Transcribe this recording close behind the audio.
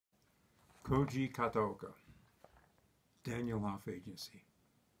Koji Kataoka, Daniel Hoff Agency.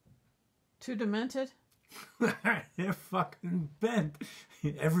 Too demented? They're fucking bent.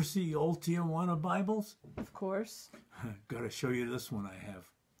 You ever see old Tijuana Bibles? Of course. Gotta show you this one I have.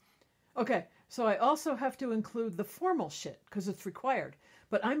 Okay, so I also have to include the formal shit, because it's required.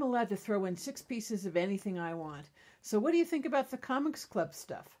 But I'm allowed to throw in 6 pieces of anything I want. So what do you think about the Comics Club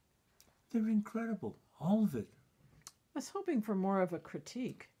stuff? They're incredible. All of it. I was hoping for more of a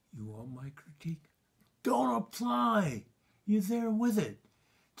critique. You want my critique? Don't apply. You're there with it.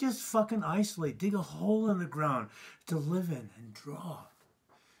 Just fucking isolate. Dig a hole in the ground to live in and draw.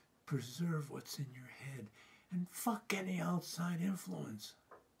 Preserve what's in your head. And fuck any outside influence.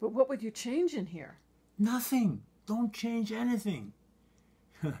 But what would you change in here? Nothing. Don't change anything.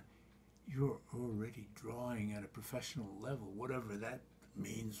 You're already drawing at a professional level, whatever that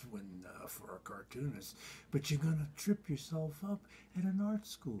means for a cartoonist. But you're gonna trip yourself up at an art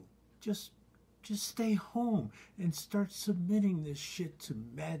school. Just stay home and start submitting this shit to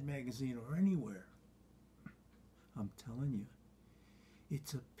Mad Magazine or anywhere. I'm telling you,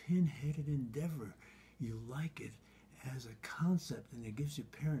 it's a pin-headed endeavor. You like it as a concept, and it gives your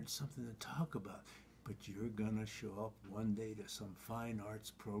parents something to talk about. But you're gonna show up one day to some fine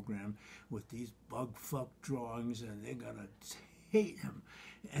arts program with these bug-fuck drawings, and they're gonna hate them,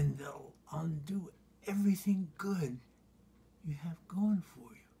 and they'll undo everything good you have going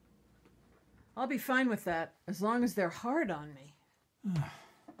for you. I'll be fine with that, as long as they're hard on me.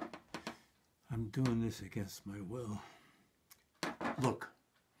 I'm doing this against my will. Look,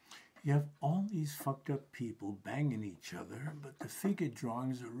 you have all these fucked up people banging each other, but the figure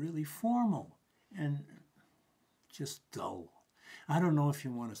drawings are really formal and just dull. I don't know if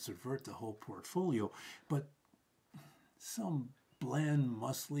you want to subvert the whole portfolio, but some bland,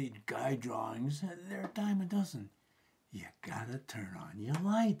 muscly guy drawings, they're a dime a dozen. You gotta turn on your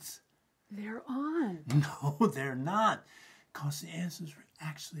lights. They're on. No, they're not, because the answers are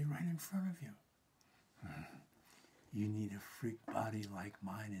actually right in front of you. You need a freak body like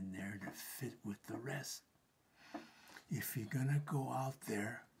mine in there to fit with the rest. If you're gonna go out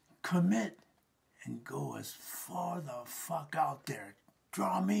there, commit and go as far the fuck out there.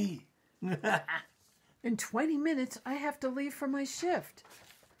 Draw me. In 20 minutes, I have to leave for my shift.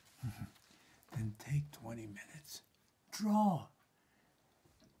 Then take 20 minutes. Draw.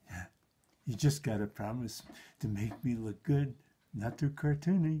 You just gotta promise to make me look good, not too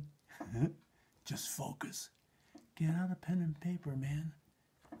cartoony. Just focus. Get out a pen and paper, man.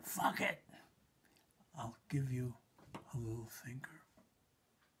 Fuck it. I'll give you a little thinker.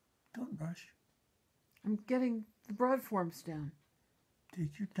 Don't rush. I'm getting the broad forms down.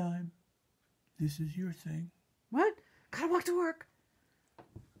 Take your time. This is your thing. What? Gotta walk to work.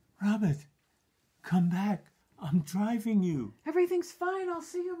 Robert, come back. I'm driving you. Everything's fine. I'll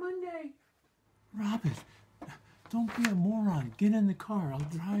see you Monday. Robert, don't be a moron. Get in the car. I'll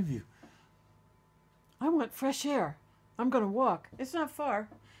drive you. I want fresh air. I'm gonna walk. It's not far.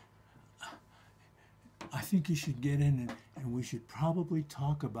 I think you should get in and we should probably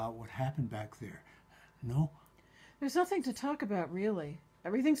talk about what happened back there. No? There's nothing to talk about, really.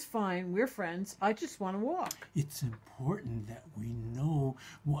 Everything's fine. We're friends. I just want to walk. It's important that we know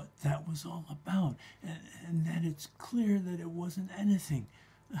what that was all about and that it's clear that it wasn't anything.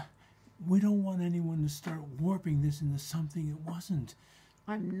 We don't want anyone to start warping this into something it wasn't.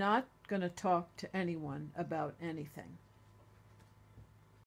 I'm not going to talk to anyone about anything.